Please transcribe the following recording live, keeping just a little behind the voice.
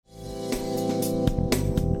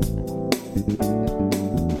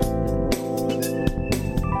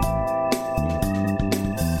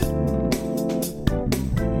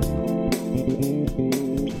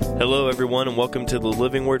Hello, everyone, and welcome to the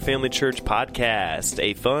Living Word Family Church podcast,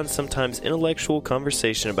 a fun, sometimes intellectual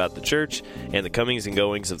conversation about the church and the comings and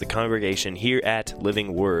goings of the congregation here at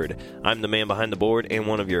Living Word. I'm the man behind the board and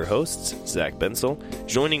one of your hosts, Zach Bensel.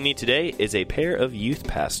 Joining me today is a pair of youth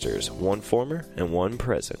pastors, one former and one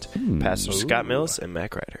present, Pastor Scott Mills and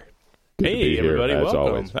Mac Ryder. Hey, everybody, welcome.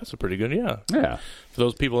 Always. That's a pretty good, yeah. For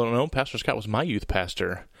those people that don't know, Pastor Scott was my youth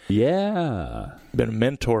pastor. Yeah. Been a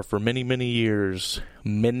mentor for many, many years.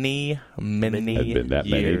 Many I've been that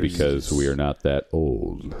many years. because we are not that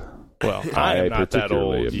old. Well, I am not that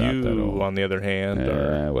particularly old. am not You, that old. on the other hand,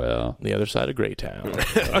 are well, the other side of Greytown.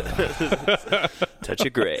 Touch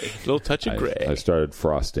of gray. A little touch of gray. I started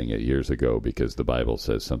frosting it years ago because the Bible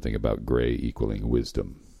says something about gray equaling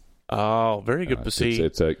wisdom. Oh, very good. But see,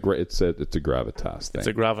 It's a gravitas thing. it's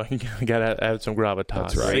a you gotta add some gravitas.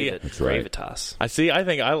 That's right. See, That's right. Gravitas. I see. I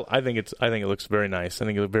think it looks very nice. I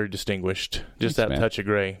think it looks very distinguished. Just Thanks, that man. touch of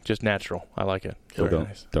gray, just natural. I like it. So Very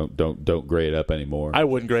nice. don't gray it up anymore. I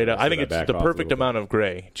wouldn't grade it. I think Should I it's back the off a perfect little amount of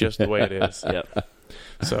gray, just the way it is. Yep.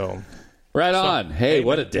 So, Right on. Hey, hey,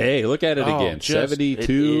 what a day! Look at it Oh, again. just- 72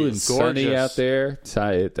 it and is sunny gorgeous. out there.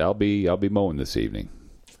 I'll be mowing this evening.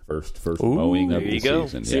 First mowing of there the you go.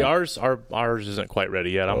 season. see, yeah. ours isn't quite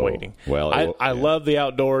ready yet. I'm Oh, waiting. well, I yeah. love the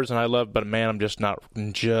outdoors, and but man, I'm just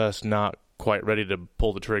not quite ready to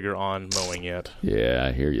pull the trigger on mowing yet. Yeah,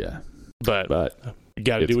 I hear you. But you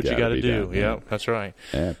got to it's do what you gotta got to be do. done, Yeah, yeah. that's right.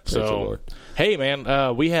 Yeah, praise the So, Lord. hey,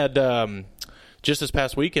 man, we had just this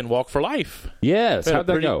past weekend Walk for Life. Yes, how'd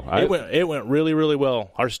that go? It went really, really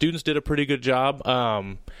well. Our students did a pretty good job.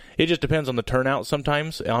 It just depends on the turnout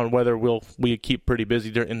sometimes, on whether we keep pretty busy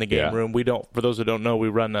in the game Yeah. room. We don't. For those who don't know, we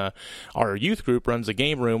run our youth group runs a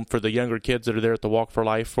game room for the younger kids that are there at the Walk for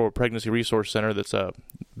Life for Pregnancy Resource Center. That's a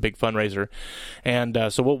big fundraiser, and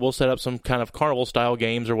so we'll set up some kind of carnival style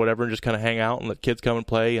games or whatever, and just kind of hang out and let kids come and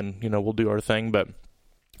play, and we'll do our thing, but.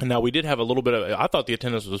 Now, we did have a little bit of, I thought the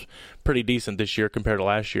attendance was pretty decent this year compared to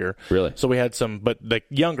last year. Really? So we had some, but the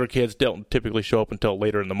younger kids don't typically show up until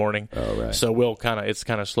later in the morning. Oh, right. So it's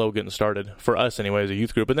kind of slow getting started for us anyway as a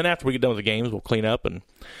youth group. And then after we get done with the games, we'll clean up. And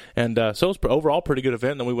so it was overall a pretty good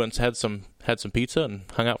event. And then we went and had some pizza and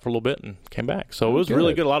hung out for a little bit and came back. So it was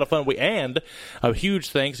really good, a lot of fun. And a huge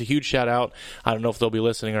shout out. I don't know if they'll be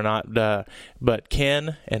listening or not, but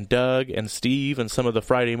Ken and Doug and Steve and some of the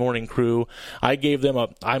Friday morning crew, I gave them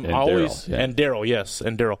and Daryl, yes,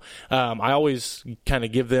 and Daryl. I always kind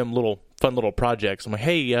of give them fun little projects. I'm like,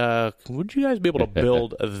 hey, would you guys be able to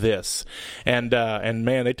build this? And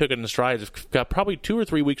man, they took it in stride. Got probably 2 or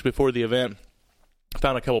 3 weeks before the event.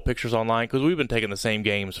 Found a couple pictures online because we've been taking the same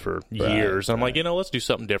games for years. And I'm like, let's do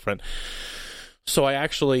something different. So I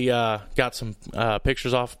actually got some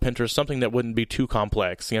pictures off Pinterest, something that wouldn't be too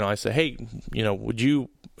complex. I said, hey,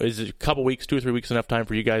 is it a couple weeks, 2 or 3 weeks enough time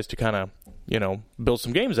for you guys to kind of build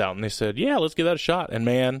some games out? And they said, yeah, let's give that a shot. And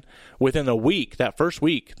man, within a week, that first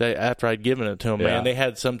week after I'd given it to them, man, they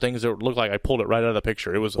had some things that looked like I pulled it right out of the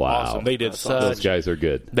picture. It was awesome. They did Those guys are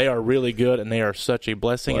good. They are really good, and they are such a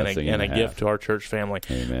blessing and a gift to our church family.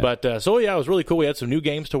 Amen. But it was really cool. We had some new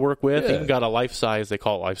games to work with. Even got a life size. They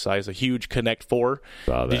call it life size. A huge Connect 4.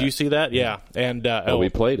 Saw that. Did you see that? Yeah. And we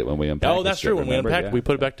played it when we unpacked it. Oh, that's true. When we unpacked it, we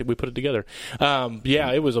put it back. We put it together.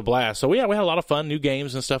 It was a blast. So we had a lot of fun, new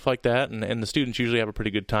games and stuff like that. And the students usually have a pretty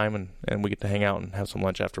good time, and we get to hang out and have some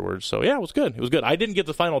lunch afterwards. So yeah, it was good. It was good. I didn't get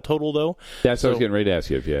the final total though. That's what I was getting ready to ask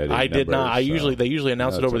you if you had any I did not. numbers, They usually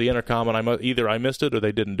announce it over the intercom, and either I missed it or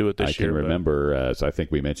they didn't do it this year. I can remember, so I think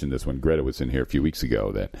we mentioned this when Greta was in here a few weeks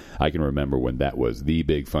ago, that I can remember when that was the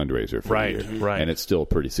big fundraiser for the year. Right. And it's still a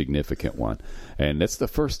pretty significant one. And that's the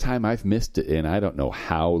first time I've missed it in I don't know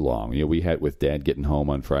how long. We had with Dad getting home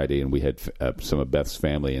on Friday, and we had some of Beth's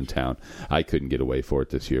family in town. I couldn't get away for it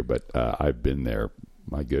this year, but I've been there,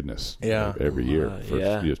 my goodness, every year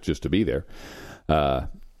just to be there.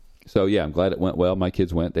 So yeah, I'm glad it went well. My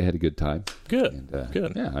kids went; they had a good time. Good, And,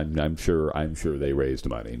 good. Yeah, I'm sure they raised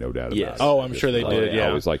money, no doubt about it. Oh, I'm sure they did. I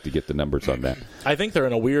always like to get the numbers on that. I think they're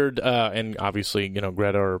in a weird, and obviously,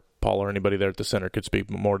 Greta or Paul or anybody there at the center could speak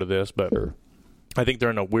more to this, but I think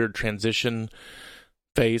they're in a weird transition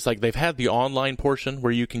phase. Like they've had the online portion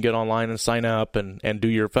where you can get online and sign up and do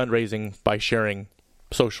your fundraising by sharing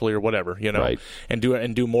socially or whatever, right. and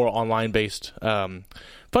do more online based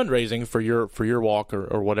fundraising for your walk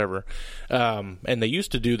or whatever. And they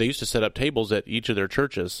used to set up tables at each of their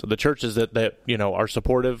churches, the churches that are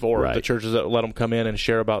supportive, or the churches that let them come in and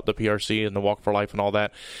share about the PRC and the Walk for Life and all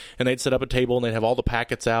that. And they'd set up a table and they'd have all the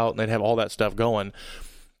packets out and they'd have all that stuff going.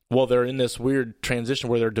 Well, they're in this weird transition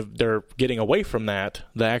where they're getting away from that,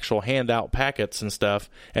 the actual handout packets and stuff,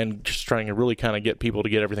 and just trying to really kind of get people to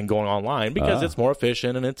get everything going online because it's more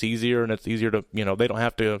efficient and it's easier to, they don't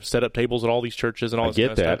have to set up tables at all these churches and all this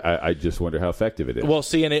kind of stuff. I get that. I just wonder how effective it is. Well,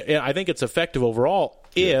 see, and I think it's effective overall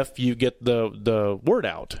if you get the word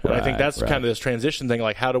out. And I think that's kind of this transition thing,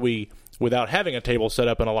 like how do we, without having a table set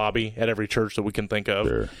up in a lobby at every church that we can think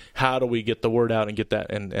of, how do we get the word out and get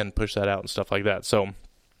that and push that out and stuff like that?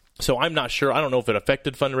 So I'm not sure. I don't know if it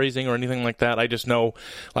affected fundraising or anything like that. I just know,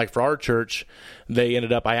 like for our church,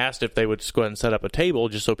 I asked if they would just go ahead and set up a table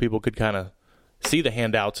just so people could kind of see the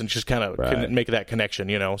handouts and just kind of make that connection,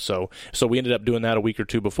 So we ended up doing that a week or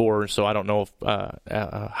two before. So I don't know if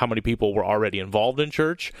how many people were already involved in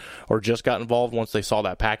church or just got involved once they saw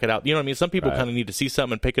that packet out. You know what I mean? Some people kind of need to see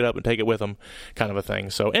something and pick it up and take it with them, kind of a thing.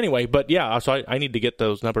 So anyway, but yeah, so I need to get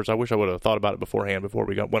those numbers. I wish I would have thought about it beforehand before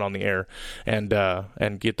we went on the air and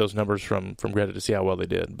get those numbers from Greta to see how well they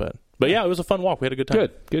did. But yeah, it was a fun walk. We had a good time.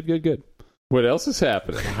 Good. What else is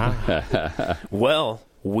happening? Well,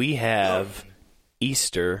 we have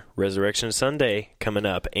Easter, Resurrection Sunday coming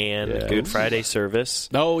up, and Good Friday service.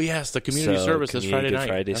 Oh, yes, the community service is Friday night.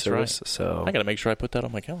 Friday That's service. Right. So I got to make sure I put that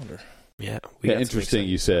on my calendar. Yeah. Interesting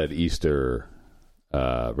you said Easter,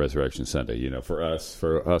 Resurrection Sunday. For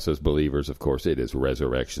us as believers, of course, it is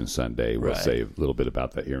Resurrection Sunday. We'll say a little bit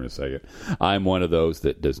about that here in a second. I'm one of those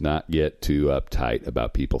that does not get too uptight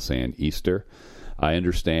about people saying Easter. I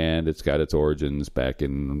understand it's got its origins back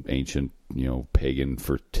in ancient, pagan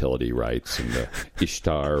fertility rites and the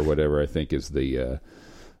Ishtar or whatever I think is the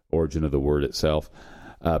origin of the word itself.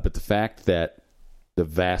 But the fact that the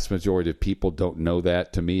vast majority of people don't know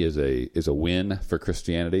that, to me, is a win for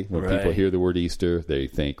Christianity. When people hear the word Easter, they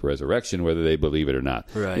think resurrection, whether they believe it or not.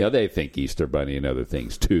 Right. They think Easter Bunny and other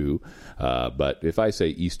things too. But if I say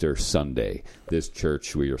Easter Sunday, this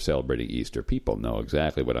church, we are celebrating Easter, people know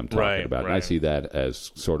exactly what I'm talking about. And I see that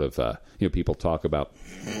as sort of, people talk about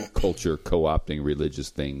culture co-opting religious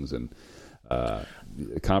things and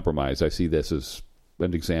compromise. I see this as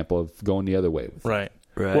an example of going the other way. Right.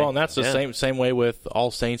 Well, and that's the same way with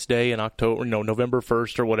All Saints Day in October, November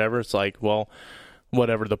 1st or whatever. It's like, well,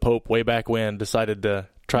 whatever the Pope way back when decided to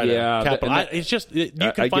try to capitalize. It's just, you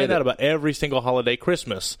can find that about every single holiday.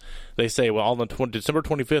 Christmas, they say, well, on December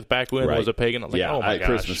 25th back when was a pagan. I'm like, oh my gosh.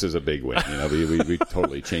 Christmas is a big win. We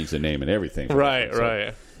totally changed the name and everything.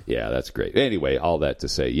 Right. Yeah, that's great. Anyway, all that to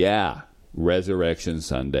say, Resurrection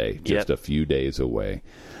Sunday, just a few days away.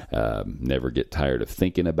 Never get tired of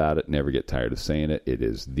thinking about it, never get tired of saying it. It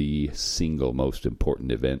is the single most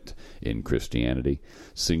important event in Christianity,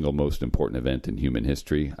 single most important event in human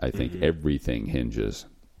history. I think everything hinges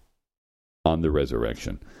on the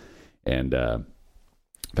resurrection. And in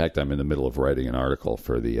fact, I'm in the middle of writing an article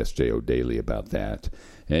for the SJO Daily about that.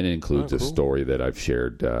 And it includes a story that I've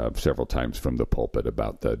shared several times from the pulpit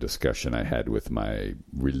about the discussion I had with my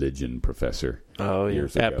religion professor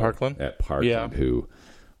years ago. At Parkland, who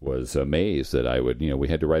was amazed that I would, we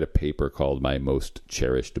had to write a paper called My Most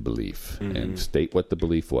Cherished Belief and state what the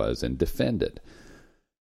belief was and defend it.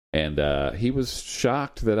 And he was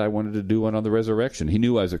shocked that I wanted to do one on the resurrection. He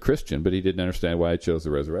knew I was a Christian, but he didn't understand why I chose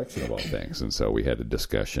the resurrection of all things. And so we had a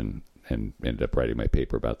discussion and ended up writing my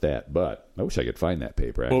paper about that. But I wish I could find that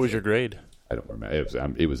paper. Actually. What was your grade? I don't remember.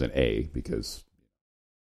 It was an A because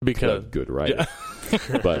good writing.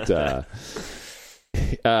 Yeah. But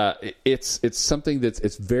it's something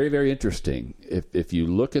it's very, very interesting. If you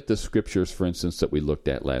look at the scriptures, for instance, that we looked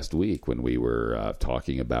at last week when we were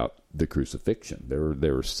talking about the crucifixion,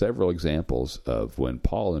 there were several examples of when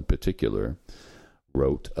Paul in particular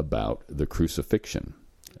wrote about the crucifixion.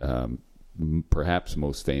 Perhaps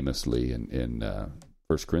most famously in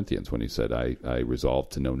 1 Corinthians when he said, I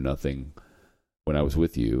resolved to know nothing when I was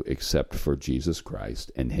with you except for Jesus Christ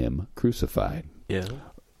and him crucified. Yeah.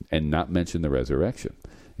 And not mention the resurrection.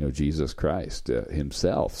 Jesus Christ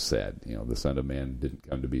himself said, the Son of Man didn't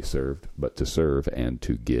come to be served, but to serve and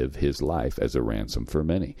to give his life as a ransom for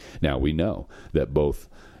many. Now, we know that both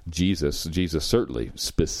Jesus certainly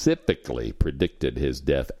specifically predicted his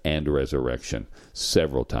death and resurrection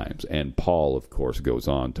several times. And Paul, of course, goes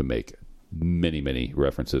on to make many, many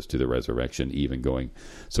references to the resurrection, even going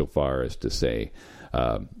so far as to say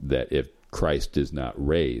that if Christ is not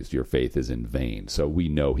raised, your faith is in vain. So we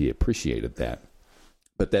know he appreciated that.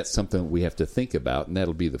 But that's something we have to think about, and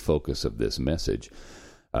that'll be the focus of this message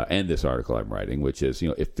and this article I'm writing, which is,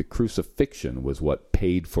 if the crucifixion was what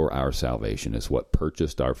paid for our salvation, is what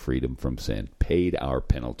purchased our freedom from sin, paid our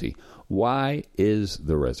penalty, why is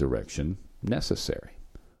the resurrection necessary?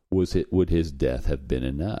 Would his death have been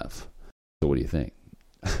enough? So what do you think?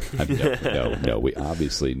 No. We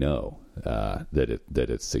obviously know that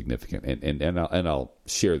it's significant, and I'll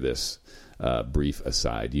share this brief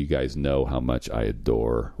aside. You guys know how much I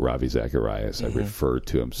adore Ravi Zacharias. Mm-hmm. I referred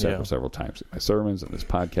to him several times in my sermons and this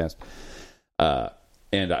podcast.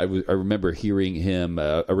 And I remember hearing him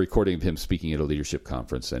a recording of him speaking at a leadership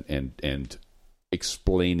conference and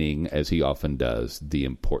explaining, as he often does, the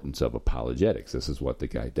importance of apologetics. This is what the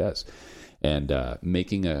guy does. And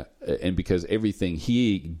and because everything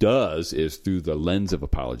he does is through the lens of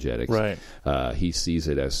apologetics, right? He sees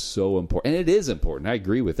it as so important, and it is important. I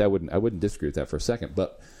agree with that. I wouldn't disagree with that for a second.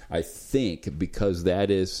 But I think because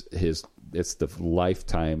that is it's the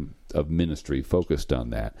lifetime of ministry focused on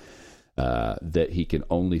that, that he can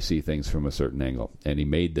only see things from a certain angle. And he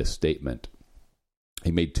made this statement. He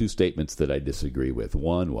made two statements that I disagree with.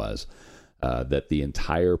 One was that the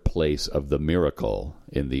entire place of the miracle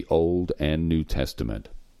in the Old and New Testament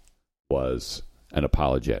was an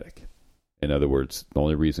apologetic. In other words, the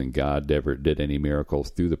only reason God ever did any miracles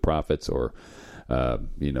through the prophets or,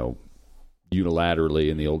 unilaterally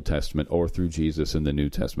in the Old Testament or through Jesus in the New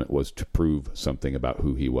Testament was to prove something about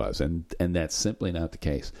who he was. And that's simply not the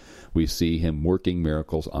case. We see him working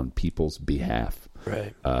miracles on people's behalf.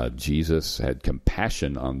 Right. Jesus had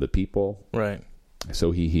compassion on the people. Right.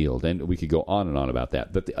 So he healed, and we could go on and on about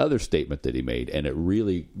that. But the other statement that he made, and it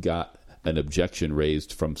really got an objection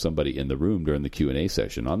raised from somebody in the room during the Q&A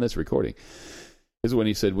session on this recording, is when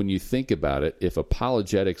he said, when you think about it, if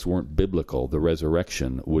apologetics weren't biblical, the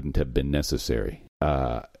resurrection wouldn't have been necessary.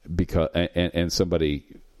 And somebody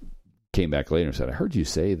came back later and said, I heard you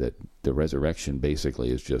say that the resurrection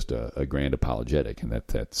basically is just a grand apologetic, and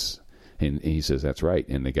and he says, that's right.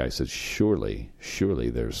 And the guy says, surely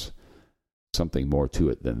there's something more to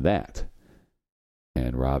it than that.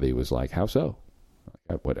 And Ravi was like, how so?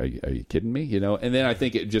 What are you kidding me? And then I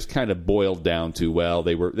think it just kind of boiled down to, well,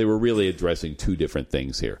 they were really addressing two different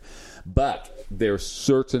things here. But there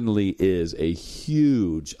certainly is a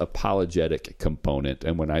huge apologetic component.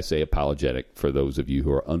 And when I say apologetic, for those of you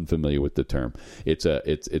who are unfamiliar with the term,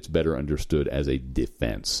 it's better understood as a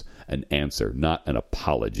defense, an answer, not an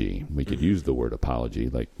apology. We could use the word apology,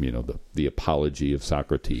 like, the apology of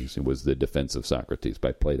Socrates. It was the defense of Socrates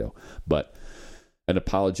by Plato. But an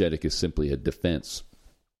apologetic is simply a defense.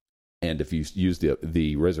 And if you use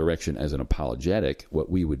the resurrection as an apologetic, what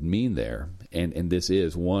we would mean there, and this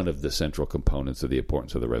is one of the central components of the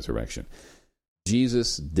importance of the resurrection,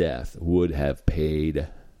 Jesus' death would have paid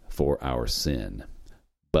for our sin.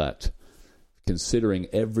 But considering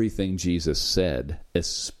everything Jesus said,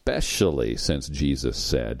 especially since Jesus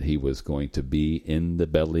said he was going to be in the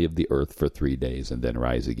belly of the earth for 3 days and then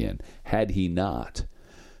rise again, had he not,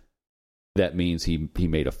 that means he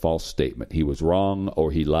made a false statement. He was wrong,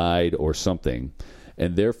 or he lied, or something.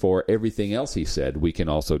 And therefore, everything else he said, we can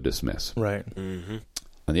also dismiss. Right. Mm-hmm.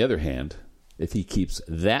 On the other hand, if he keeps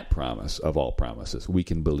that promise of all promises, we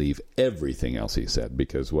can believe everything else he said,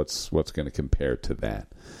 because what's going to compare to that?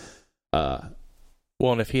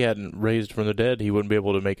 Well, and if he hadn't raised from the dead, he wouldn't be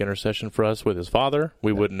able to make intercession for us with his Father.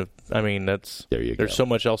 We wouldn't have. I mean, there's so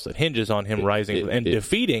much else that hinges on him rising and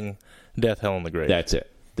defeating death, hell, and the grave. That's it.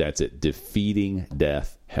 Defeating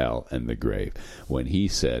death, hell, and the grave. When he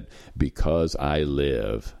said, because I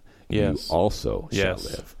live, you also shall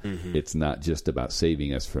live. Mm-hmm. It's not just about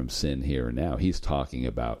saving us from sin here and now. He's talking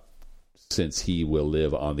about, since he will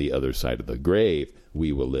live on the other side of the grave,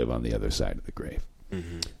 we will live on the other side of the grave.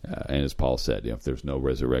 Mm-hmm. And as Paul said, if there's no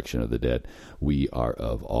resurrection of the dead, we are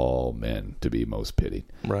of all men to be most pitied.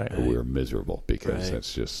 Right. We're miserable, because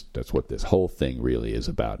that's what this whole thing really is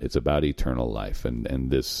about. It's about eternal life, and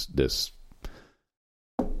this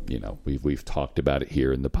we've talked about it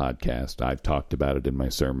here in the podcast. I've talked about it in my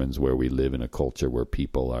sermons, where we live in a culture where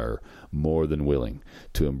people are more than willing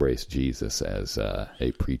to embrace Jesus as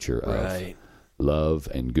a preacher of love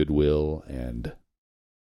and goodwill and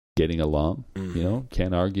getting along. Mm-hmm.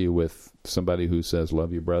 Can't argue with somebody who says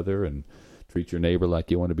love your brother and treat your neighbor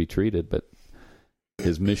like you want to be treated, but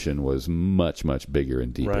his mission was much, much bigger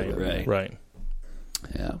and deeper than that. Right.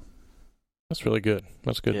 Yeah. That's really good.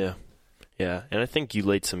 That's good. Yeah. And I think you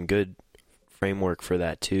laid some good framework for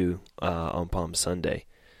that too on Palm Sunday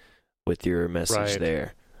with your message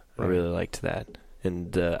there. I really liked that.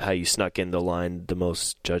 And how you snuck in the line, the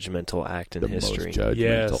most judgmental act in history.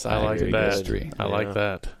 Yes, I like that. I like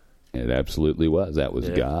that. It absolutely was. That was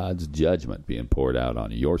God's judgment being poured out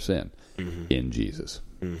on your sin in Jesus.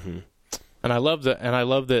 Mm-hmm. And I love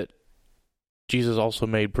that Jesus also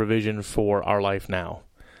made provision for our life now.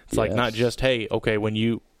 It's like not just, hey, okay, when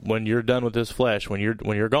you're done with this flesh, when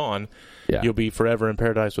you're gone, you'll be forever in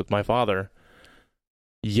paradise with my Father.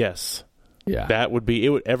 Yes. Yeah. That would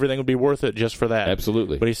be everything would be worth it just for that.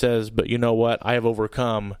 Absolutely. But he says, but you know what? I have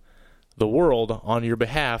overcome the world on your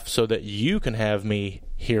behalf so that you can have me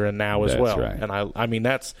here and now as well. Right. And I mean,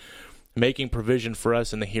 that's making provision for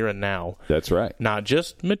us in the here and now. That's right. Not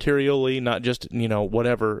just materially, not just,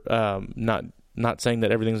 whatever, not saying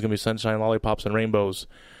that everything's going to be sunshine, lollipops, and rainbows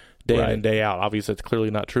day in and day out. Obviously, that's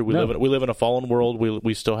clearly not true. We live in a fallen world.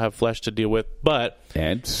 We still have flesh to deal with,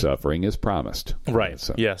 and suffering is promised. Right.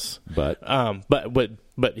 So, yes. But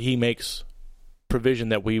he makes provision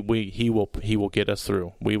that he will get us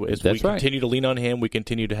through. We continue to lean on him. We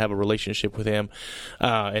continue to have a relationship with him,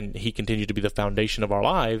 and he continues to be the foundation of our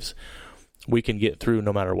lives. We can get through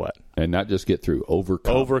no matter what. And not just get through,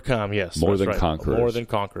 overcome. Overcome, yes. More than conquerors. More than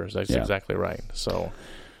conquerors. That's exactly right. So,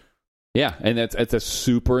 yeah, and that's a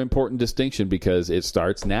super important distinction because it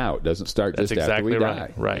starts now. It doesn't start just after we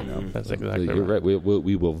die. Right. That's exactly You're right. We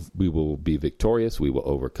will be victorious. We will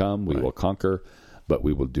overcome. We will conquer, but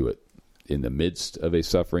we will do it in the midst of a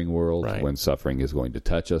suffering world when suffering is going to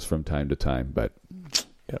touch us from time to time. But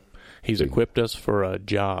He's equipped us for a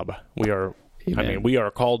job. We are. Amen. I mean, we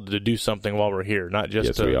are called to do something while we're here, not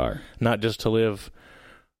just we are. Not just to live,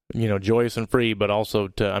 joyous and free, but also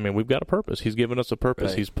to. I mean, we've got a purpose. He's given us a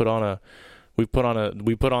purpose. Right. We put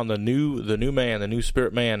on the new man, the new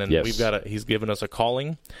spirit man, and he's given us a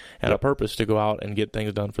calling and a purpose to go out and get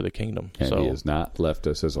things done for the kingdom. And he has not left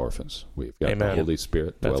us as orphans. We've got the Holy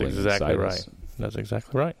Spirit dwelling inside us. That's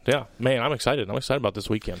exactly right. Yeah, man, I'm excited. I'm excited about this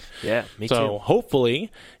weekend. Yeah, me too. So hopefully,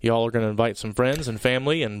 y'all are going to invite some friends and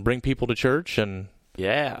family and bring people to church. And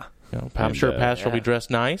I'm sure Pastor will be dressed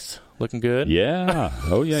nice, looking good. Yeah.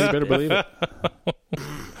 Oh yeah, you better believe it.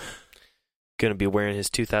 Going to be wearing his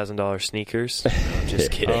 $2,000 sneakers. I'm just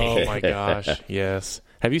kidding. Oh my gosh, yes.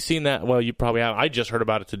 Have you seen that? Well, you probably have. I just heard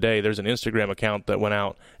about it today. There's an Instagram account that went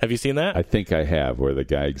out. Have you seen that? I think I have, where the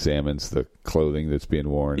guy examines the clothing that's being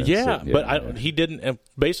worn. And He didn't,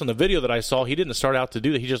 based on the video that I saw, he didn't start out to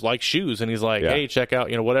do that. He just likes shoes, and he's like, hey, check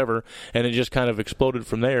out, whatever. And it just kind of exploded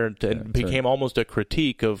from there and became almost a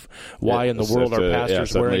critique of why in the world are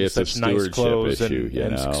pastors wearing such nice clothes and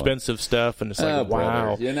expensive stuff. And it's like,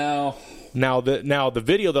 wow. Brother, Now the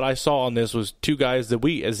video that I saw on this was two guys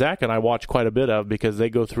that Zach and I watch quite a bit of because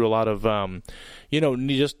they go through a lot of,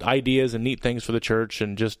 just ideas and neat things for the church,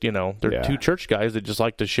 and just, they're two church guys that just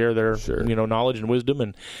like to share their, knowledge and wisdom,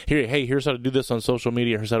 and here's how to do this on social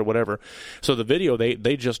media, here's how to whatever. So the video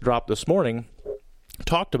they just dropped this morning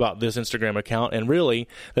talked about this Instagram account, and really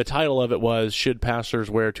the title of it was, should pastors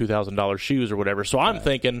wear $2,000 shoes or whatever. So I'm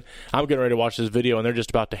thinking, I'm getting ready to watch this video, and they're just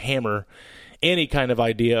about to hammer any kind of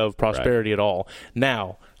idea of prosperity at all.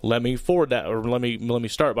 Now, let me forward that, or let me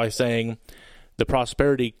start by saying the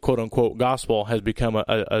prosperity, quote unquote, gospel has become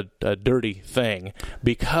a dirty thing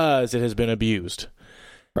because it has been abused.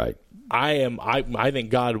 Right. I think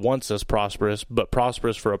God wants us prosperous, but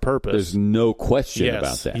prosperous for a purpose. There's no question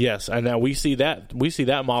about that. Yes, and now we see that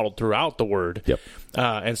modeled throughout the Word. Yep.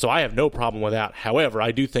 And so I have no problem with that. However,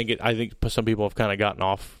 I think some people have kind of gotten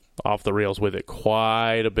off the rails with it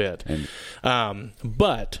quite a bit.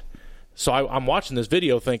 So I'm watching this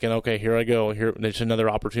video thinking, okay, here I go. Here, there's another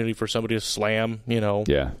opportunity for somebody to slam,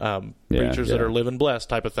 preachers that are living blessed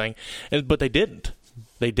type of thing. But they didn't.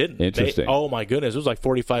 Interesting. Oh my goodness, it was like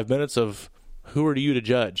 45 minutes of, who are you to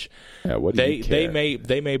judge? Yeah, what do you care?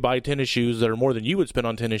 They may buy tennis shoes that are more than you would spend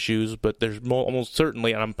on tennis shoes, but there's almost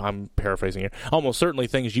certainly, and I'm paraphrasing here, almost certainly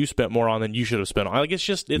things you spent more on than you should have spent on. Like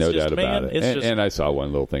it's no doubt about it. And I saw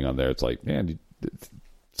one little thing on there. It's like, man,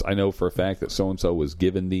 I know for a fact that so-and-so was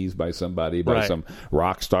given these by somebody, by some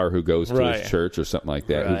rock star who goes to his church or something like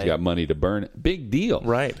that, who's got money to burn. Big deal.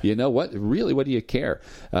 Right. You know what? Really, what do you care?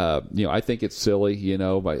 I think it's silly,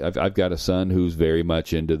 I've got a son who's very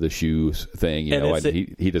much into the shoes thing, and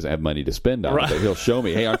he doesn't have money to spend on it, but he'll show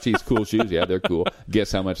me, hey, aren't these cool shoes? Yeah, they're cool.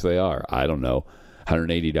 Guess how much they are? I don't know.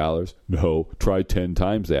 $180? No. Try 10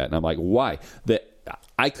 times that. And I'm like, why?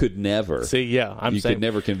 I could never. See, yeah, you could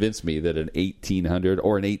never convince me that an $1,800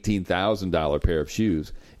 or an $18,000 pair of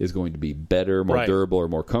shoes is going to be better, more durable, or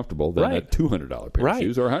more comfortable than a $200 pair of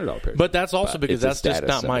shoes or a $100 pair of shoes. But that's also because that's just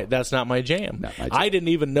not my jam. I didn't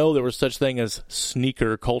even know there was such thing as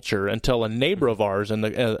sneaker culture until a neighbor of ours, and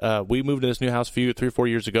we moved to this new house 3 or 4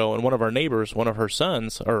 years ago, and one of our neighbors, one of her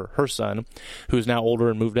sons, or her son, who's now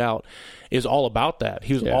older and moved out, is all about that.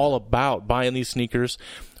 He was all about buying these sneakers.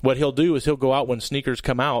 What he'll do is he'll go out when sneakers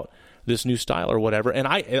come out, this new style or whatever. And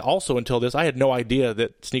I also, until this, I had no idea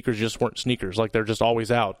that sneakers just weren't sneakers. Like, they're just always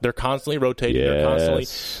out. They're constantly rotating. Yes. They're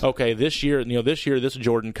constantly, okay, this year this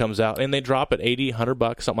Jordan comes out, and they drop at $80,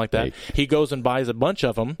 $100, something like that. Right. He goes and buys a bunch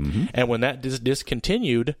of them, and when that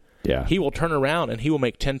discontinued, Yeah. he will turn around and he will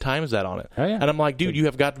make 10 times that on it. Oh, yeah. And I'm like, dude, you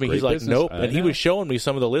have got to be. Great He's like, business. nope. I And he know. was showing me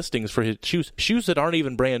some of the listings for his shoes that aren't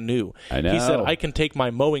even brand new. I know. He said, I can take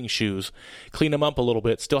my mowing shoes, clean them up a little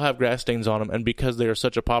bit, still have grass stains on them, and because they are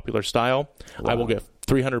such a popular style, I will get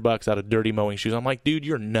 $300 out of dirty mowing shoes. I'm like, dude,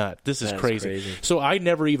 you're nut. This is That's crazy. So I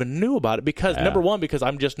never even knew about it because number one, because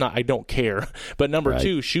I'm just not, I don't care. But number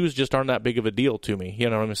two, shoes just aren't that big of a deal to me. You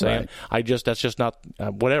know what I'm saying? Right. That's just not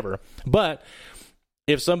whatever. But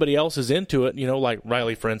if somebody else is into it, like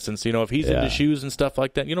Riley, for instance, if he's into shoes and stuff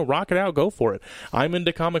like that, rock it out, go for it. I'm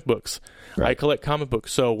into comic books. Right. I collect comic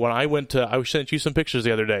books. So when I went to, I sent you some pictures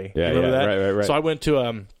the other day. Yeah, Remember that? Right. So I went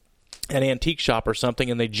to an antique shop or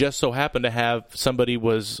something, and they just so happened to have somebody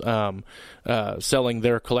was selling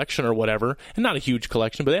their collection or whatever, and not a huge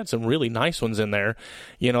collection, but they had some really nice ones in there.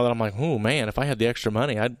 That I'm like, oh man, if I had the extra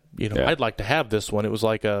money, I'd like to have this one. It was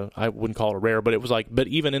like I wouldn't call it a rare, but it was like, but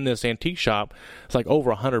even in this antique shop, it's like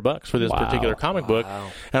over $100 for this particular comic book,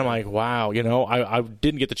 and I'm like, wow, I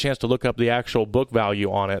didn't get the chance to look up the actual book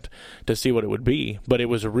value on it to see what it would be, but it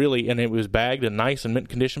was and it was bagged and nice and mint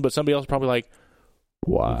condition. But somebody else probably like,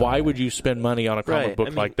 why would you spend money on a comic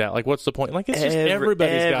book like that? Like, what's the point? Like, it's just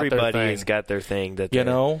everybody's got their thing that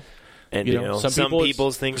and some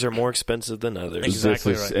people's things are more expensive than others.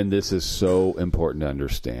 Exactly right. And this is so important to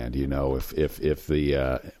understand. If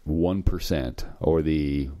the 1% or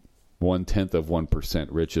the 1/10 of 1%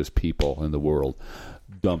 richest people in the world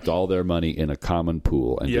dumped all their money in a common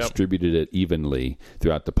pool and distributed it evenly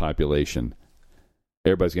throughout the population,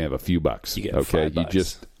 everybody's gonna have a few bucks. You get okay,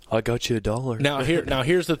 $5. I got you $1. Now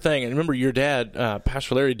here's the thing. And remember, your dad,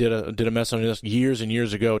 Pastor Larry, did a message on this years and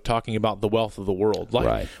years ago, talking about the wealth of the world.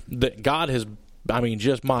 Like that God has.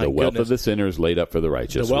 Just my the wealth goodness. of the sinner is laid up for the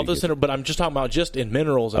righteous. The wealth of the sinner, but I'm just talking about just in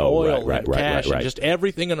minerals and oil and cash and just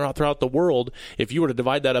everything throughout the world. If you were to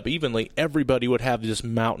divide that up evenly, everybody would have this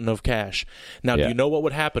mountain of cash. Now, do you know what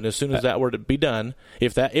would happen as soon as that were to be done?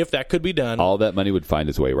 If that could be done, all that money would find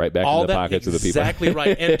its way right back in the pockets of the people. Exactly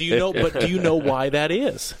right. And do you know why that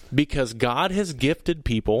is? Because God has gifted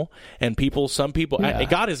people, and some people,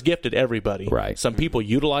 God has gifted everybody. Right. Some people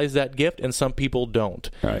utilize that gift, and some people don't.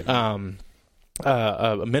 Right.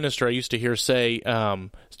 A minister I used to hear say,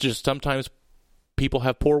 just sometimes people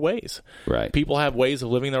have poor ways. Right. People have ways of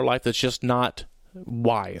living their life that's just not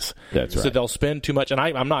wise. That's right. So they'll spend too much. And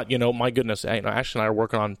I'm not, my goodness, Ashley and I are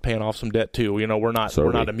working on paying off some debt too. We're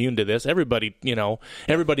not immune to this. Everybody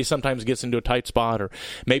sometimes gets into a tight spot, or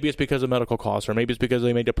maybe it's because of medical costs, or maybe it's because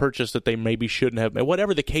they made a purchase that they maybe shouldn't have.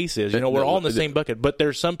 Whatever the case is, we're all in the same bucket. But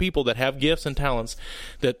there's some people that have gifts and talents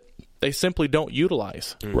that they simply don't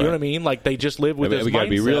utilize. You know what I mean? Like, they just live with this mindset. We got to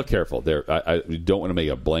be real careful there. I don't want to make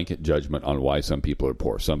a blanket judgment on why some people are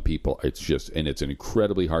poor. Some people, it's an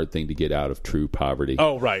incredibly hard thing to get out of true poverty.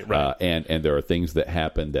 Oh, right. And there are things that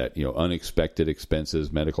happen that, unexpected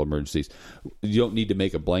expenses, medical emergencies. You don't need to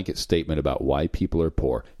make a blanket statement about why people are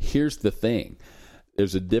poor. Here's the thing.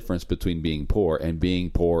 There's a difference between being poor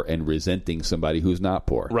and resenting somebody who's not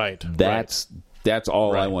poor. Right. That's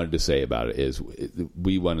all I wanted to say about it. Is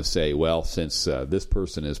we want to say, well, since this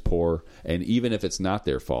person is poor, and even if it's not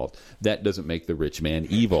their fault, that doesn't make the rich man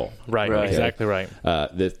evil. Right. Okay? Exactly right.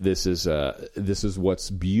 This is what's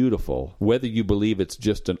beautiful. Whether you believe it's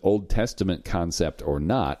just an Old Testament concept or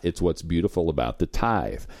not, it's what's beautiful about the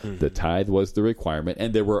tithe. Mm-hmm. The tithe was the requirement,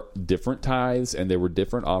 and there were different tithes and there were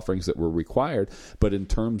different offerings that were required. But in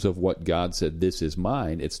terms of what God said, this is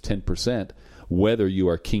mine, it's 10%. Whether you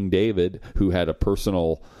are King David, who had a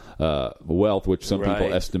personal wealth, which some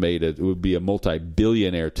people estimated would be a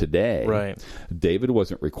multi-billionaire today, right. David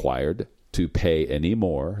wasn't required to pay any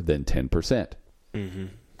more than 10%,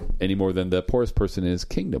 any more than the poorest person in his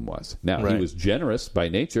kingdom was. Now, he was generous by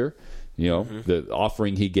nature. The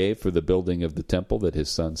offering he gave for the building of the temple that his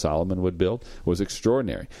son Solomon would build was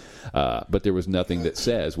extraordinary. But there was nothing that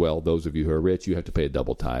says, well, those of you who are rich, you have to pay a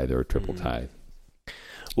double tithe or a triple tithe.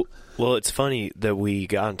 Well, it's funny that we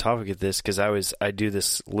got on topic of this because I do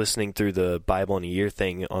this listening through the Bible in a year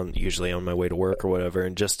thing usually on my way to work or whatever.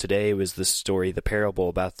 And just today was the story, the parable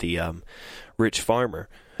about the rich farmer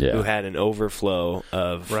who had an overflow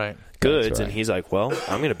of goods, and he's like, "Well,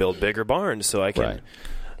 I'm going to build bigger barns so I can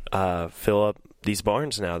fill up these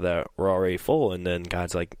barns now that were already full." And then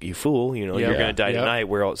God's like, "You fool! You're going to die tonight.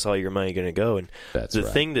 Where else all your money going to go?" And the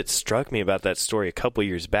thing that struck me about that story a couple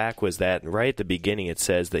years back was that right at the beginning it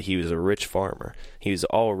says that he was a rich farmer. He was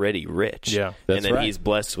already rich, and then he's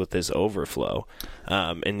blessed with this overflow.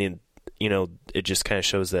 And then it just kind of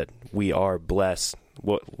shows that we are blessed.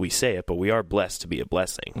 What we say it, but we are blessed to be a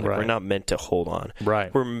blessing. Like, we're not meant to hold on.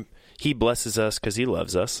 Right. He blesses us because He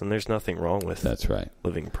loves us, and there's nothing wrong with That's right.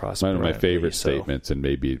 living prosperous. One of my favorite statements, and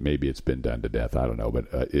maybe it's been done to death, I don't know, but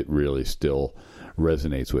it really still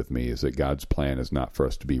resonates with me, is that God's plan is not for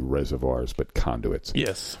us to be reservoirs but conduits.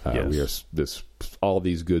 Yes. We are all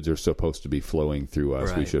these goods are supposed to be flowing through us.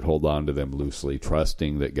 Right. We should hold on to them loosely,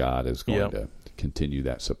 trusting that God is going to continue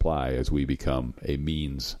that supply as we become a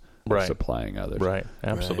means of supplying others. Right.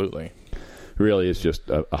 Absolutely. Right. Really, it's just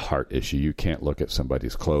a heart issue. You can't look at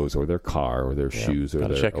somebody's clothes or their car or their shoes or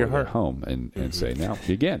their home and say, now,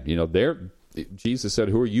 again, Jesus said,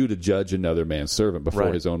 who are you to judge another man's servant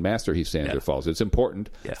before his own master he stands or falls? It's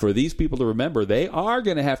important for these people to remember they are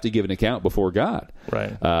going to have to give an account before God.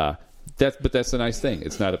 Right. But that's the nice thing.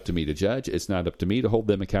 It's not up to me to judge. It's not up to me to hold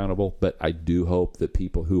them accountable. But I do hope that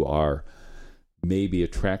people who are maybe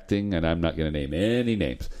attracting, and I'm not going to name any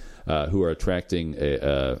names, who are attracting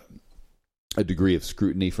a degree of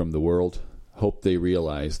scrutiny from the world, hope they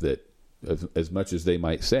realize that as much as they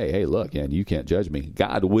might say, hey, look, man, you can't judge me,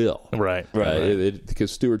 God will. Right.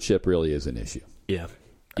 Because stewardship really is an issue. Yeah.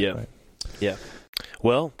 Right.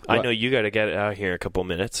 Well, I know you got to get out here in a couple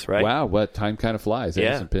minutes, right? Wow, what time kind of flies. It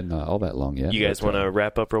hasn't been all that long yet. You guys want to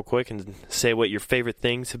wrap up real quick and say what your favorite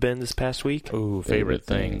things have been this past week? Ooh, favorite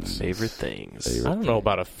things. Favorite things. I don't know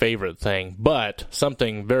about a favorite thing, but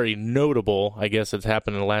something very notable, I guess, that's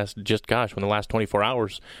happened in the last 24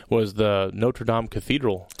 hours was the Notre Dame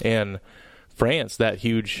Cathedral in France, that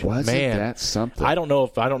huge That's something. I don't know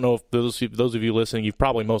if those of you listening, you've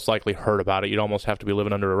probably most likely heard about it. You'd almost have to be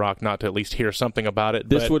living under a rock not to at least hear something about it.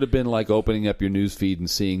 This would have been like opening up your news feed and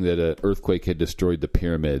seeing that an earthquake had destroyed the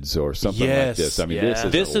pyramids or something like this. I mean,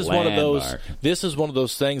 this is one of those. This is one of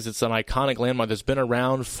those things. It's an iconic landmark that's been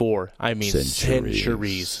around for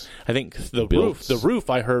centuries. I think the roof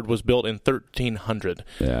I heard was built in 1300,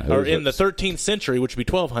 or in the 13th century, which would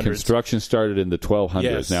be 1200. Construction started in the 1200s.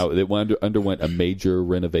 Yes. Now it underwent a major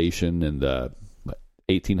renovation in the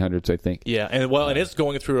 1800s, I think. Yeah, and it's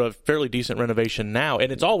going through a fairly decent renovation now,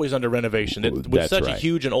 and it's always under renovation. With such a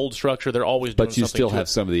huge and old structure, they're always doing something. But you still have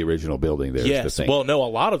some of the original building there. Yes, a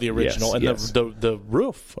lot of the original, the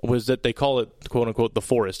roof was that they call it quote unquote the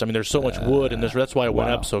forest. I mean, there's so much wood, and that's why it went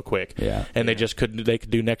up so quick. Yeah, and they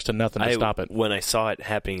could do next to nothing to stop it. When I saw it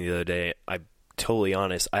happening the other day, I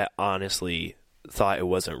honestly thought it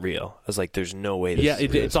wasn't real. I was like, there's no way this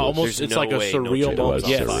is real. It's almost it's like a surreal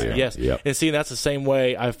moment. Yes. Yep. And see, that's the same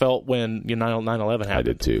way I felt when 9/11 happened. I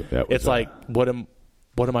did too. It's like, what am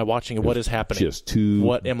I watching? What is happening? Just too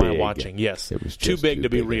What am I watching? Yes. It was too big to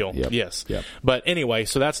be real. Yep. Yes. Yep. But anyway,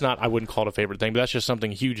 so that's not, I wouldn't call it a favorite thing, but that's just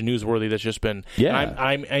something huge, newsworthy that's just been. Yeah.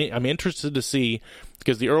 I'm interested to see,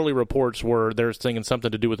 because the early reports were there's thinking something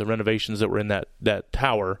to do with the renovations that were in that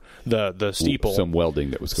tower, the steeple, some welding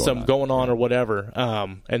that was going on or whatever,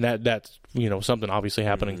 and that's something obviously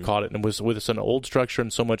happened and caught it, and with it's an old structure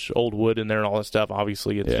and so much old wood in there and all that stuff.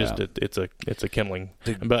 Obviously, it's it's a kindling.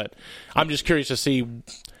 But I'm just curious to see.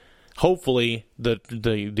 Hopefully,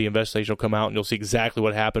 the investigation will come out and you'll see exactly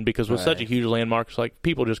what happened, because with such a huge landmark, it's like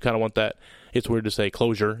people just kind of want that. It's weird to say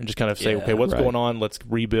closure and just kind of say, okay, what's going on? Let's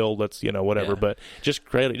rebuild. Let's whatever. Yeah. But just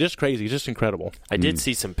crazy, just incredible. I did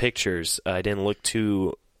see some pictures. I didn't look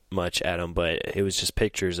too much at them, but it was just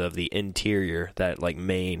pictures of the interior, that like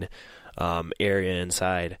main area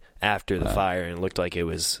inside after the fire, and it looked like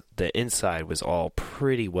the inside was all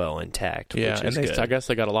pretty well intact. Yeah, which is and good. I guess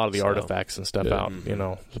they got a lot of the artifacts and stuff out,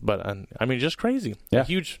 But I mean, just crazy. Yeah. A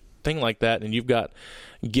huge thing like that, and you've got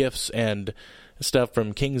gifts and stuff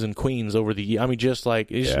from kings and queens over the years. I mean, just like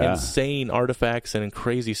insane artifacts and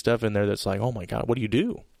crazy stuff in there that's like, oh my God, what do you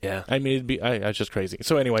do? Yeah. I mean, it's just crazy.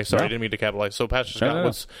 So anyway, sorry, I didn't mean to capitalize. So Pastor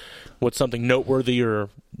Scott, what's something noteworthy or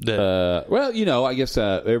that? Well, I guess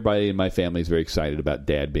everybody in my family is very excited about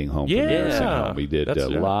Dad being home from the nursing home. We did a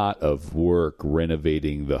lot of work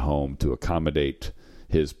renovating the home to accommodate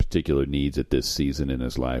his particular needs at this season in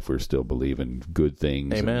his life. We're still believing good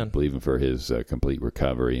things. Amen. And believing for his complete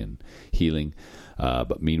recovery and healing.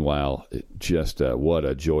 But meanwhile, just what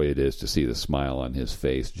a joy it is to see the smile on his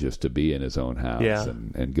face, just to be in his own house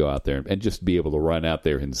and go out there and just be able to run out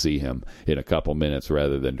there and see him in a couple minutes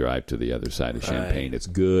rather than drive to the other side of Champaign. It's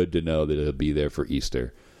good to know that he'll be there for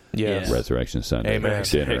Easter, Resurrection Sunday, Amen.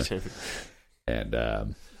 dinner.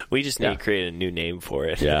 And we just need to create a new name for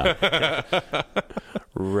it. Yeah.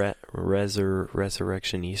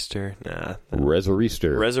 Resurrection Easter? Nah.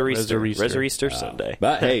 Resurreaster Sunday.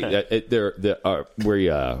 But hey,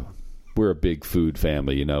 we're a big food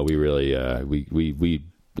family. We really we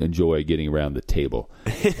enjoy getting around the table,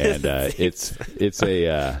 and it's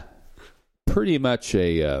a pretty much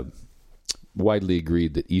a widely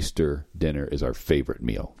agreed that Easter dinner is our favorite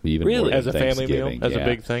meal. Even Really? more than As a family meal? Thanksgiving. As a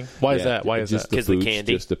big thing? Why is that? Why is just that? Because the foods,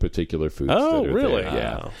 candy? Just the particular foods. Oh, that are really? there.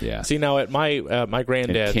 Yeah, Wow. yeah. See, now at my And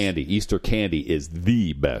granddad's. candy, Easter candy is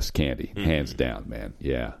the best candy, hands down, man.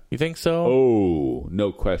 Yeah. You think so? Oh,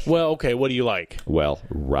 no question. Well, okay. What do you like? Well,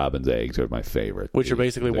 Robin's eggs are my favorite. Which are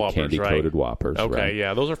basically the Whoppers, candy-coated right? Whoppers. Okay, right?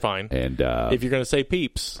 yeah, those are fine. And If you're going to say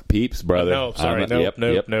Peeps. Peeps, brother. No, sorry.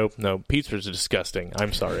 Yep. Nope. Peeps are disgusting.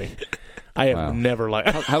 I'm sorry. I have never liked.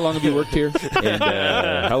 How long have you worked here? And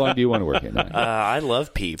how long do you want to work here? I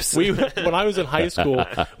love Peeps. When I was in high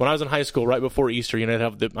school, right before Easter, you know,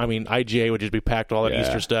 have IGA would just be packed with all that Yeah.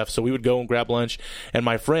 Easter stuff. So we would go and grab lunch, and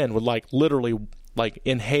my friend would literally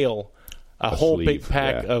inhale a whole big sleeve,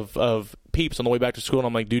 pack yeah. of Peeps on the way back to school, and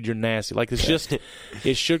I'm like, dude, you're nasty.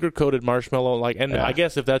 It's sugar coated marmarshmallow. I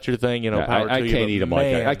guess if that's your thing, power to I you. can't but eat them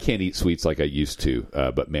man, I can't eat sweets like I used to.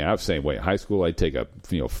 But man, I was the same way. In high school, I'd take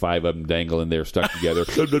 5 of them dangling there, stuck together.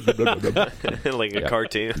 Like a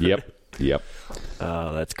cartoon. Yep.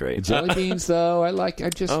 Oh, that's great. Jelly beans, though,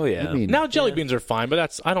 Oh, yeah. I mean, now jelly beans are fine,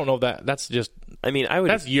 but I don't know that's just I mean,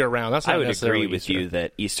 that's year round. That's not I would necessarily agree with Easter. you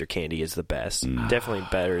that Easter candy is the best. Definitely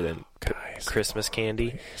better than Christmas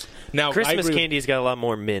candy. Now, Christmas candy's got a lot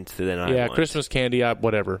more mint than I want. Christmas candy,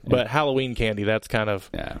 whatever. But Halloween candy, that's kind of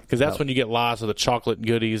because that's when you get lots of the chocolate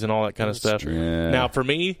goodies and all that kind of stuff. true. Yeah. Now, for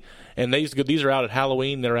me, and these are out at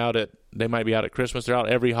Halloween. They might be out at Christmas. They're out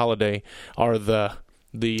every holiday. Are the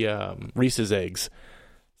Reese's eggs?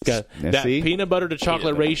 Got that peanut butter to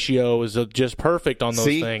chocolate ratio is just perfect on those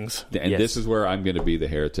things. And this is where I'm going to be the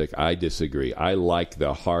heretic. I disagree. I like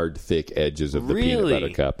the hard, thick edges of the peanut butter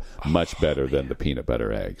cup much better than the peanut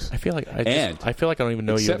butter eggs. I feel like I don't even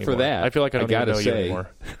know you anymore. Except for that, I feel like I don't even know you say, anymore.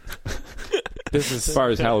 As far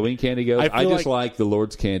as Halloween candy goes, I just like the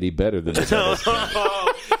Lord's candy better than the devil's candy.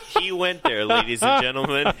 He went there, ladies and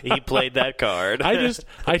gentlemen. He played that card.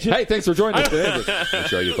 Hey, thanks for joining us today. Make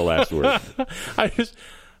sure I get the last word.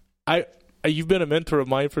 You've been a mentor of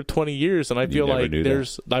mine for 20 years, and I feel like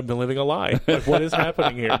I've been living a lie. Like, what is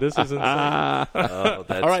happening here? This is insane. Oh,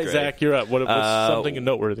 that's all right, great. Zach, you're up. What's something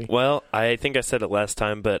noteworthy? Well, I think I said it last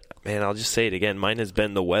time, but man, I'll just say it again. Mine has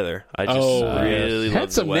been the weather. I just really love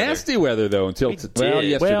had some the weather. nasty weather though until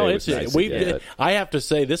yesterday. Was nice again, I have to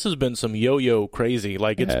say this has been some yo-yo crazy.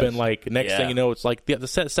 Like it's been like next thing you know, it's like the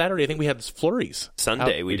Saturday. I think we had flurries.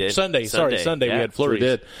 Sunday we did. Sunday we had flurries. We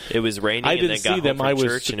did. It was raining. I didn't and then see got them. Home from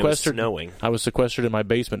church and it was snowing. I was sequestered in my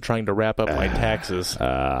basement trying to wrap up my taxes.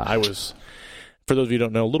 I was, for those of you who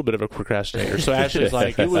don't know, a little bit of a procrastinator. So Ashley's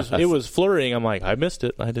like, it was flurrying. I'm like, I missed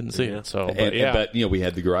it. I didn't see it. So, but we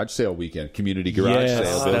had the garage sale weekend, community garage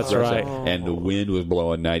sale. That's right. And the wind was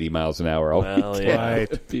blowing 90 miles an hour. Right.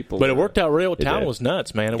 But it worked out real. Town was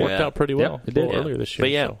nuts, man. It worked out pretty well. It did earlier this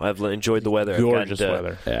year. But I've enjoyed the weather. Gorgeous I've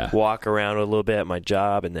gotten weather. Walk around a little bit at my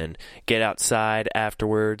job and then get outside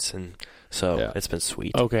afterwards and. So it's been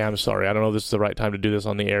sweet. Okay, I'm sorry. I don't know if this is the right time to do this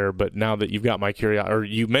on the air, but now that you've got my curiosity, or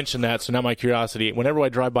you mentioned that, so now my curiosity, whenever I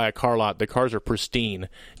drive by a car lot, the cars are pristine.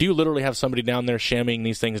 Do you literally have somebody down there shamming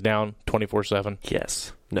these things down 24/7?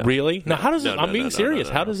 Yes. No. Really? Now, how does this, I'm being serious.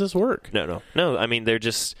 How does this work? No. I mean, they're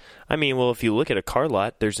just, well, if you look at a car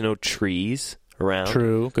lot, there's no trees around.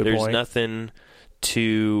 True. Good point. There's nothing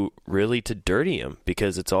to dirty them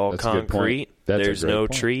because it's all concrete. There's no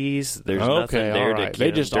trees. There's nothing there to keep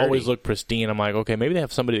They just them dirty. always look pristine. I'm like, okay, maybe they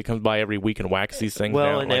have somebody that comes by every week and whacks these things down.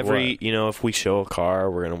 Well, and like if we show a car,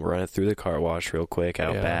 we're going to run it through the car wash real quick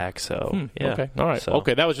out back. So, Okay. All right. So,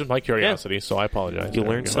 okay, that was just my curiosity, so I apologize. You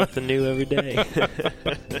learn something new every day.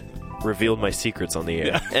 Revealed my secrets on the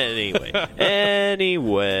air.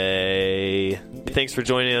 Anyway, thanks for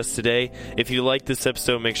joining us today. If you like this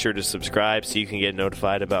episode, make sure to subscribe so you can get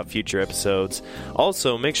notified about future episodes.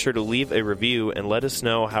 Also, make sure to leave a review and let us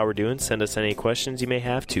know how we're doing. Send us any questions you may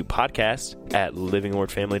have to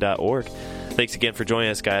podcast@livingwordfamily.org. Thanks again for joining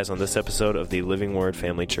us, guys, on this episode of the Living Word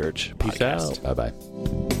Family Church podcast. Peace out. Bye-bye.